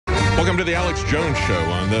Welcome to the Alex Jones Show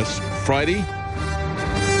on this Friday,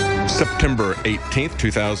 September 18th,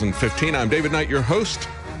 2015. I'm David Knight, your host.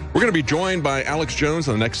 We're going to be joined by Alex Jones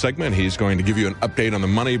on the next segment. He's going to give you an update on the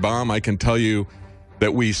money bomb. I can tell you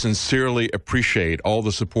that we sincerely appreciate all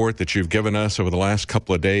the support that you've given us over the last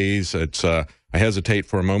couple of days. I hesitate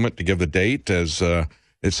for a moment to give the date, as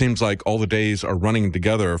it seems like all the days are running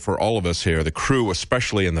together for all of us here. The crew,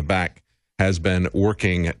 especially in the back, has been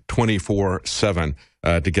working 24/7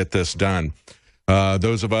 to get this done.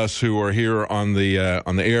 Those of us who are here on the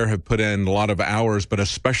air have put in a lot of hours, but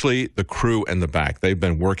especially the crew in the back. They've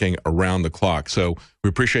been working around the clock. So we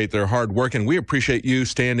appreciate their hard work, and we appreciate you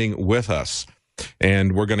standing with us.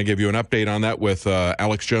 And we're going to give you an update on that with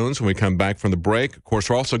Alex Jones when we come back from the break. Of course,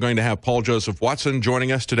 we're also going to have Paul Joseph Watson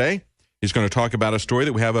joining us today. He's going to talk about a story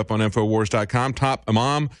that we have up on Infowars.com. Top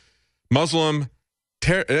Imam, Muslim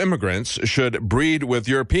immigrants should breed with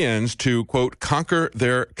Europeans to, quote, conquer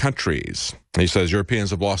their countries. He says Europeans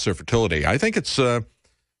have lost their fertility. I think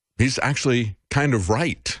he's actually kind of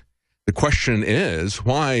right. The question is,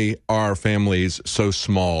 why are families so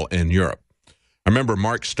small in Europe? I remember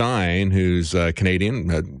Mark Steyn, who's Canadian,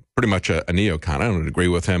 pretty much a neocon. I don't agree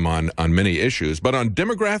with him on many issues, but on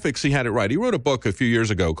demographics, he had it right. He wrote a book a few years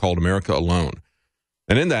ago called America Alone.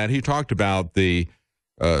 And in that, he talked about the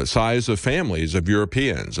size of families of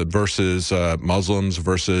Europeans versus Muslims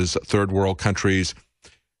versus third world countries.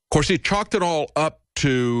 Of course, he chalked it all up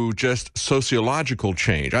to just sociological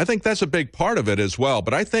change. I think that's a big part of it as well.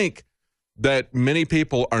 But I think that many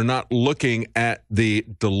people are not looking at the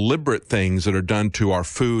deliberate things that are done to our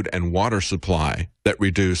food and water supply that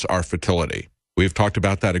reduce our fertility. We've talked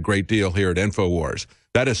about that a great deal here at InfoWars.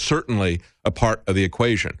 That is certainly a part of the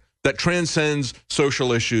equation that transcends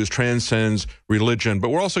social issues, transcends religion. But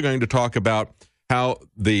we're also going to talk about how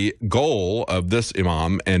the goal of this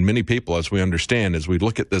imam and many people, as we understand, as we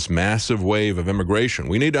look at this massive wave of immigration,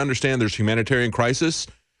 we need to understand there's humanitarian crisis.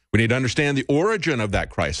 We need to understand the origin of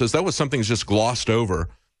that crisis. That was something that's just glossed over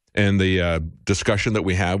in the discussion that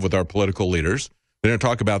we have with our political leaders. They're going to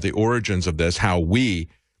talk about the origins of this, how we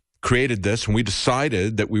created this, and we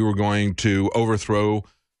decided that we were going to overthrow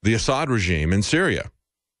the Assad regime in Syria.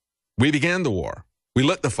 We began the war. We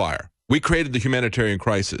lit the fire. We created the humanitarian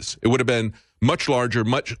crisis. It would have been much larger,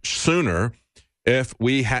 much sooner if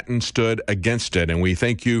we hadn't stood against it. And we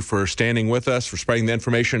thank you for standing with us, for spreading the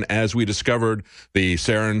information as we discovered the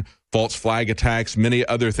sarin false flag attacks, many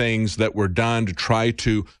other things that were done to try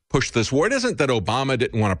to push this war. It isn't that Obama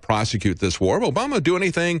didn't want to prosecute this war. Obama would do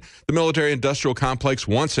anything the military-industrial complex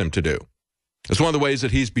wants him to do. It's one of the ways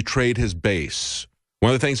that he's betrayed his base.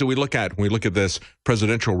 One of the things that we look at when we look at this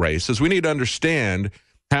presidential race is we need to understand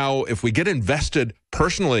how if we get invested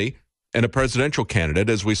personally in a presidential candidate,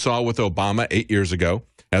 as we saw with Obama 8 years ago,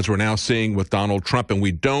 as we're now seeing with Donald Trump, and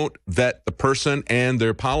we don't vet the person and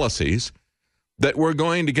their policies, that we're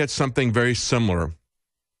going to get something very similar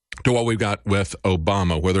to what we've got with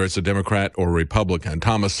Obama, whether it's a Democrat or a Republican.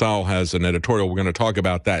 Thomas Sowell has an editorial. We're going to talk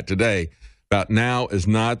about that today, about now is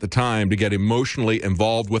not the time to get emotionally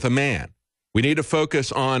involved with a man. We need to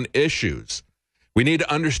focus on issues. We need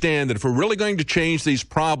to understand that if we're really going to change these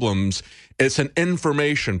problems, it's an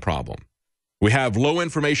information problem. We have low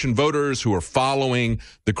information voters who are following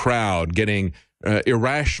the crowd, getting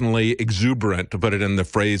irrationally exuberant, to put it in the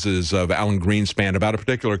phrases of Alan Greenspan, about a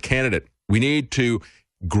particular candidate. We need to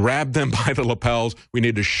grab them by the lapels. We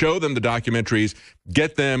need to show them the documentaries,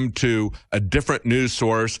 get them to a different news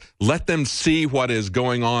source, let them see what is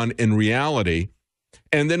going on in reality.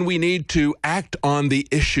 And then we need to act on the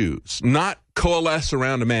issues, not coalesce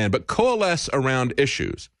around a man, but coalesce around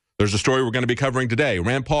issues. There's a story we're going to be covering today.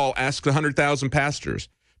 Rand Paul asks 100,000 pastors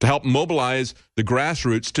to help mobilize the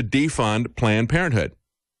grassroots to defund Planned Parenthood.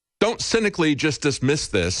 Don't cynically just dismiss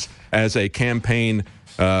this as a campaign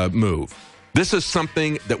move. This is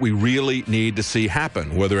something that we really need to see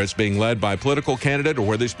happen, whether it's being led by a political candidate or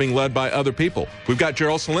whether it's being led by other people. We've got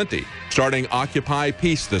Gerald Celente starting Occupy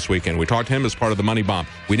Peace this weekend. We talked to him as part of the Money Bomb.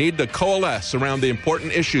 We need to coalesce around the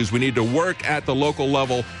important issues. We need to work at the local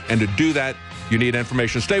level, and to do that, you need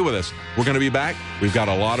information. Stay with us. We're going to be back. We've got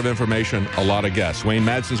a lot of information, a lot of guests. Wayne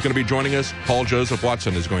Madsen is going to be joining us. Paul Joseph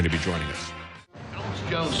Watson is going to be joining us.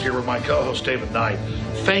 Jones here with my co-host David Knight,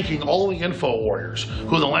 thanking all the info warriors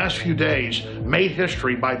who in the last few days made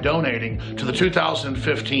history by donating to the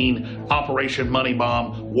 2015 Operation Money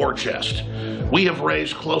Bomb War Chest. We have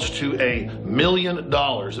raised close to $1 million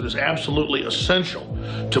that is absolutely essential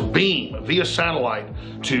to beam via satellite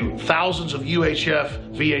to thousands of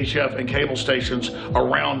UHF, VHF, and cable stations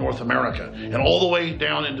around North America and all the way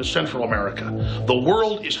down into Central America. The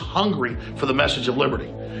world is hungry for the message of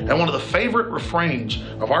liberty. And one of the favorite refrains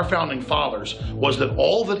of our founding fathers was that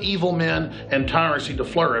all that evil men and tyrants need to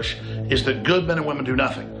flourish is that good men and women do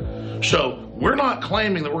nothing. So we're not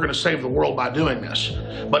claiming that we're going to save the world by doing this,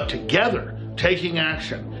 but together taking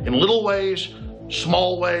action in little ways,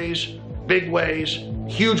 small ways, big ways,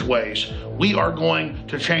 huge ways, we are going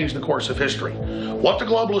to change the course of history. What the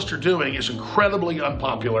globalists are doing is incredibly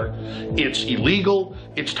unpopular. It's illegal,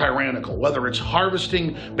 it's tyrannical. Whether it's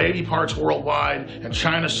harvesting baby parts worldwide and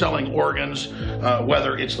China selling organs,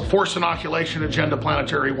 whether it's the forced inoculation agenda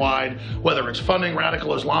planetary-wide, whether it's funding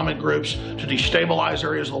radical Islamic groups to destabilize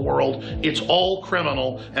areas of the world, it's all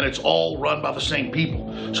criminal and it's all run by the same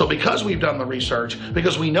people. So because we've done the research,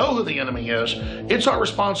 because we know who the enemy is, it's our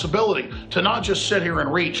responsibility to not just sit here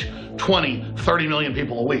and reach 20, 30 million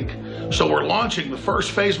people a week. So we're launching the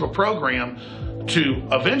first phase of a program to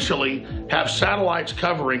eventually have satellites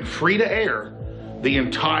covering free to air the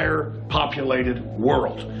entire populated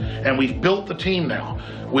world. And we've built the team now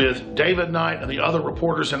with David Knight and the other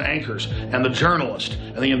reporters and anchors and the journalists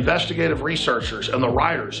and the investigative researchers and the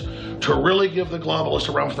writers to really give the globalists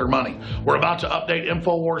a run for their money. We're about to update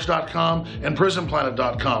Infowars.com and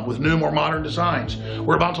PrisonPlanet.com with new, more modern designs.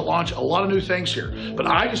 We're about to launch a lot of new things here. But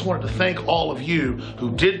I just wanted to thank all of you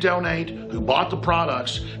who did donate, who bought the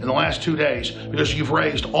products in the last 2 days, because you've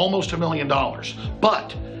raised almost $1 million.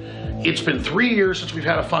 But it's been 3 years since we've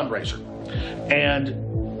had a fundraiser, and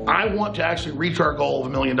I want to actually reach our goal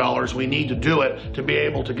of $1 million. We need to do it to be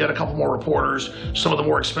able to get a couple more reporters, some of the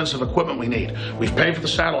more expensive equipment we need. We've paid for the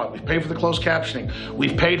satellite, we've paid for the closed captioning,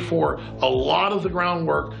 we've paid for a lot of the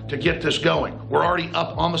groundwork to get this going. We're already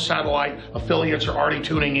up on the satellite, affiliates are already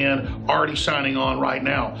tuning in, already signing on right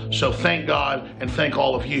now. So thank God and thank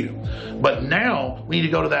all of you. But now we need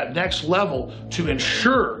to go to that next level to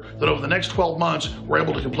ensure that over the next 12 months, we're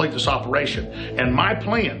able to complete this operation. And my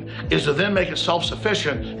plan is to then make it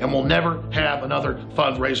self-sufficient and we'll never have another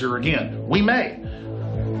fundraiser again. We may.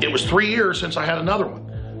 It was 3 years since I had another one.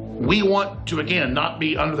 We want to, again, not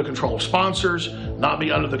be under the control of sponsors, not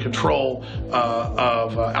be under the control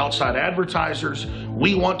of outside advertisers.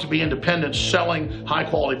 We want to be independent, selling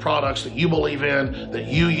high-quality products that you believe in, that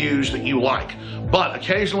you use, that you like. But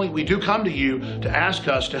occasionally, we do come to you to ask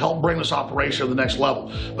us to help bring this operation to the next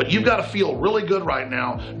level. But you've got to feel really good right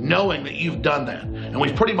now knowing that you've done that. And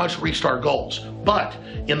we've pretty much reached our goals. But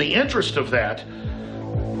in the interest of that,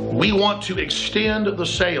 we want to extend the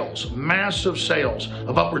sales, massive sales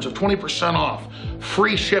of upwards of 20% off,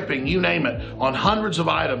 free shipping, you name it, on hundreds of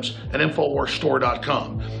items at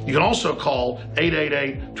InfoWarsStore.com. You can also call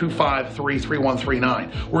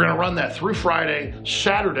 888-253-3139. We're going to run that through Friday,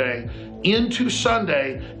 Saturday, into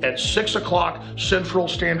Sunday at 6 o'clock Central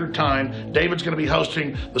Standard Time. David's going to be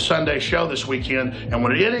hosting the Sunday show this weekend, and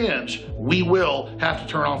when it ends, we will have to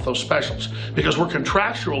turn off those specials because we're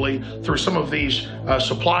contractually, through some of these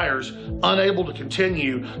suppliers, unable to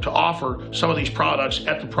continue to offer some of these products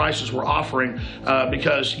at the prices we're offering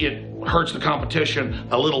because it hurts the competition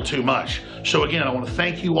a little too much. So again, I want to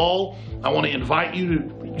thank you all. I want to invite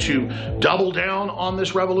you to double down on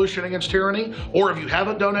this revolution against tyranny, or if you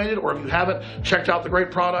haven't donated, or if you haven't checked out the great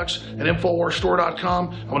products at InfoWarsStore.com,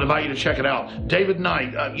 I want to invite you to check it out. David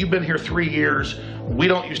Knight, you've been here 3 years. We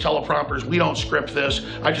don't use teleprompters. We don't script this.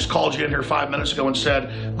 I just called you in here 5 minutes ago and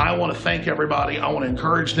said, I want to thank everybody. I want to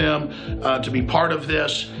encourage them to be part of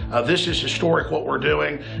this. This is historic what we're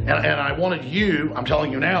doing. And I wanted you, I'm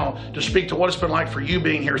telling you now, to speak to what it's been like for you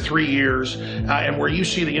being here 3 years and where you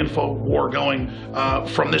see the info war going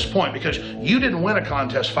from this point, because you didn't win a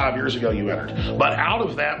contest 5 years ago you entered. But out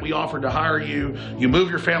of that, we offered to hire you. You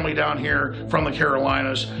moved your family down here from the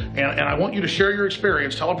Carolinas. And I want you to share your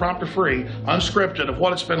experience, teleprompter free, unscripted, of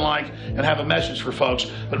what it's been like and have a message for folks.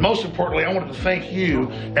 But most importantly, I wanted to thank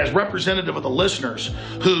you as representative of the listeners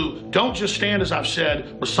who don't just stand, as I've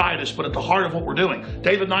said, beside us, but at the heart of what we're doing.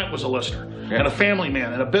 David Knight was a listener and a family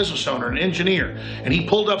man and a business owner, an engineer, and he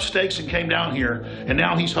pulled up stakes and came down here, and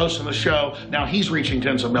now he's hosting the show. Now he's reaching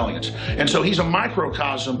tens of millions. And so he's a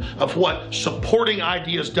microcosm of what supporting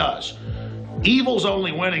ideas does. Evil's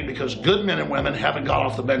only winning because good men and women haven't got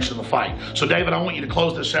off the bench in the fight. So, David, I want you to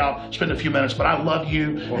close this out, spend a few minutes, but I love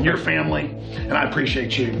you and your family, and I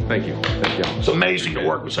appreciate you. Thank you. Thank you. It's amazing to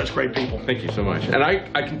work with such great people. Thank you so much. And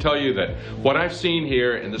I can tell you that what I've seen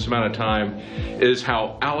here in this amount of time is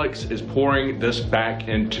how Alex is pouring this back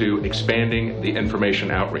into expanding the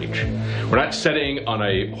information outreach. We're not sitting on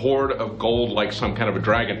a hoard of gold like some kind of a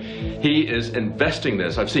dragon. He is investing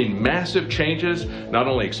this. I've seen massive changes, not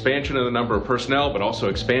only expansion in the number of personnel, but also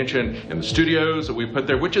expansion in the studios that we put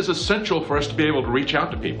there, which is essential for us to be able to reach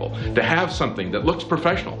out to people, to have something that looks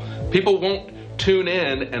professional. People won't tune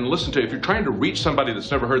in and listen to it. If you're trying to reach somebody that's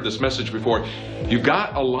never heard this message before, you've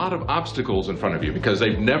got a lot of obstacles in front of you because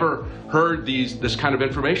they've never heard this kind of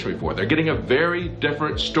information before. They're getting a very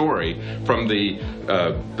different story from the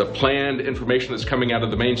planned information that's coming out of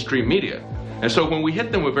the mainstream media. And so when we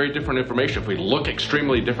hit them with very different information, if we look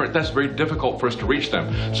extremely different, that's very difficult for us to reach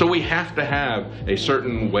them. So we have to have a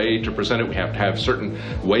certain way to present it. We have to have certain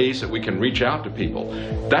ways that we can reach out to people.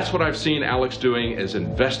 That's what I've seen Alex doing, is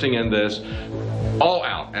investing in this all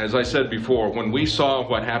out. As I said before, when we saw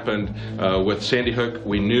what happened with Sandy Hook,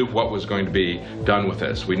 we knew what was going to be done with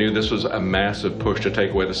this. We knew this was a massive push to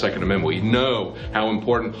take away the Second Amendment. We know how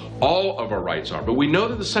important all of our rights are, but we know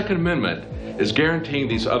that the Second Amendment is guaranteeing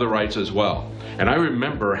these other rights as well. And I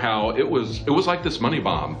remember how it was like this money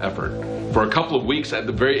bomb effort. For a couple of weeks at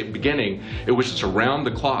the very beginning, it was just around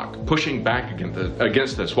the clock, pushing back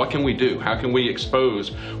against this. What can we do? How can we expose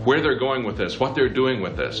where they're going with this, what they're doing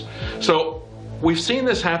with this? So we've seen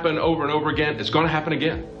this happen over and over again. It's going to happen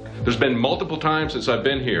again. There's been multiple times since I've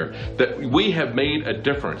been here that we have made a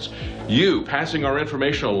difference. You passing our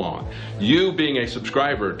information along, you being a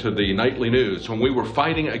subscriber to the nightly news, when we were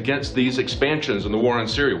fighting against these expansions in the war on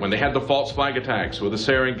Syria, when they had the false flag attacks with the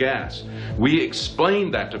sarin gas, we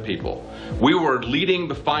explained that to people. We were leading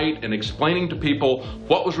the fight and explaining to people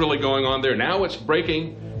what was really going on there. Now it's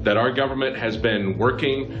breaking that our government has been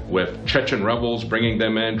working with Chechen rebels, bringing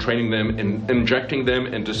them in, training them, and injecting them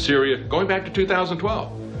into Syria, going back to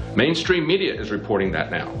 2012. Mainstream media is reporting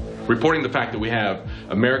that now, reporting the fact that we have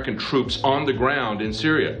American troops on the ground in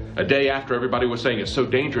Syria a day after everybody was saying it's so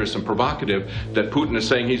dangerous and provocative that Putin is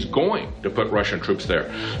saying he's going to put Russian troops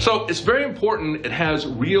there. So it's very important. It has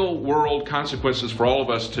real world consequences for all of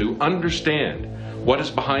us to understand what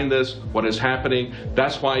is behind this, what is happening.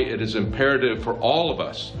 That's why it is imperative for all of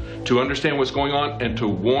us to understand what's going on and to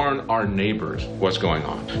warn our neighbors what's going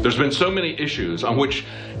on. There's been so many issues on which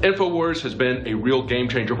InfoWars has been a real game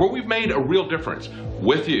changer, where we've made a real difference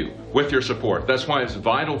with you, with your support. That's why it's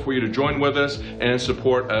vital for you to join with us and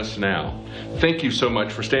support us now. Thank you so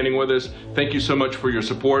much for standing with us. Thank you so much for your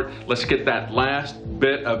support. Let's get that last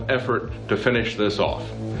bit of effort to finish this off.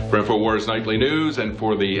 For InfoWars Nightly News and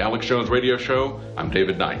for the Alex Jones Radio Show, I'm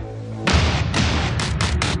David Knight.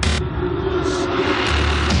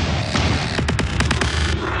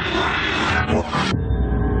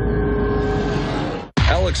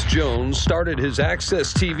 Alex Jones started his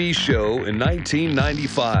Access TV show in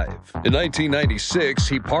 1995. In 1996,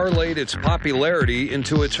 he parlayed its popularity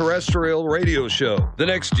into a terrestrial radio show. The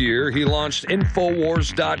next year, he launched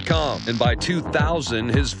Infowars.com, and by 2000,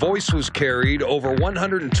 his voice was carried over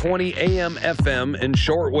 120 AM, FM, and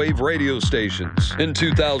shortwave radio stations. In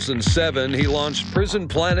 2007, he launched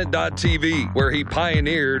PrisonPlanet.tv, where he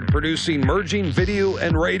pioneered producing merging video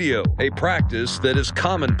and radio, a practice that is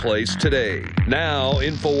commonplace today. Now,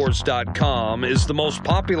 Infowars.com is the most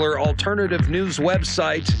popular alternative news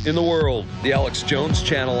website in the world. The Alex Jones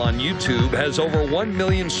channel on YouTube has over 1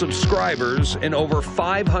 million subscribers and over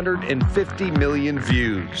 550 million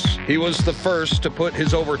views. He was the first to put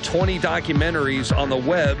his over 20 documentaries on the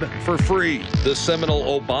web for free. The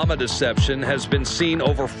seminal Obama deception has been seen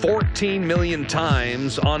over 14 million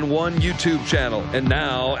times on one YouTube channel. And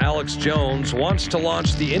now Alex Jones wants to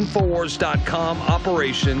launch the Infowars.com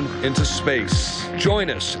operation into space. Join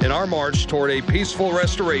us in our march toward a peaceful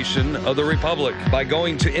restoration of the Republic by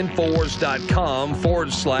going to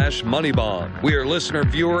Infowars.com/Moneybomb. We are listener,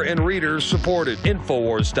 viewer, and reader supported.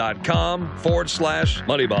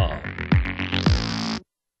 Infowars.com/Moneybomb.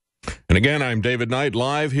 And again, I'm David Knight,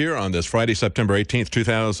 live here on this Friday, September 18th,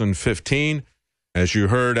 2015. As you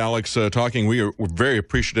heard Alex talking, we're very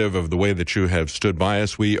appreciative of the way that you have stood by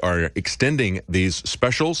us. We are extending these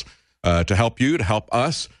specials to help you, to help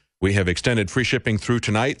us. We have extended free shipping through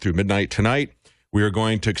tonight, through midnight tonight. We are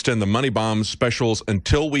going to extend the Money Bomb specials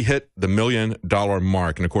until we hit the $1 million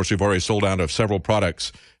mark. And, of course, we've already sold out of several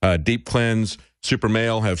products. Deep Cleanse, Super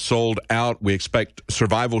Male have sold out. We expect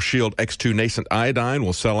Survival Shield X2 Nascent Iodine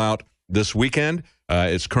will sell out this weekend.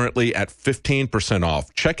 It's currently at 15%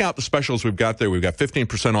 off. Check out the specials we've got there. We've got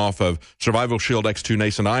 15% off of Survival Shield X2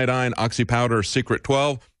 Nascent Iodine, Oxy Powder, Secret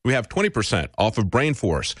 12. We have 20% off of Brain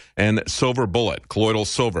Force and Silver Bullet, Colloidal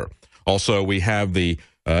Silver. Also, we have the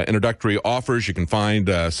introductory offers. You can find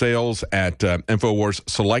sales at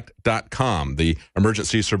InfoWarsSelect.com, the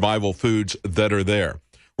emergency survival foods that are there.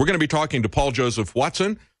 We're going to be talking to Paul Joseph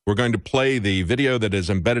Watson. We're going to play the video that is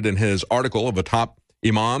embedded in his article of a top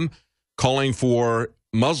imam calling for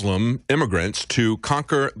Muslim immigrants to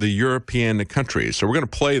conquer the European countries. So we're going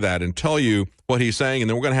to play that and tell you what he's saying, and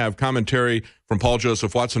then we're going to have commentary from Paul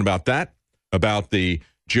Joseph Watson about that, about the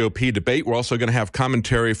GOP debate. We're also going to have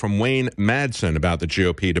commentary from Wayne Madsen about the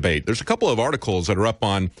GOP debate. There's a couple of articles that are up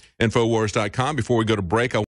on Infowars.com. Before we go to break,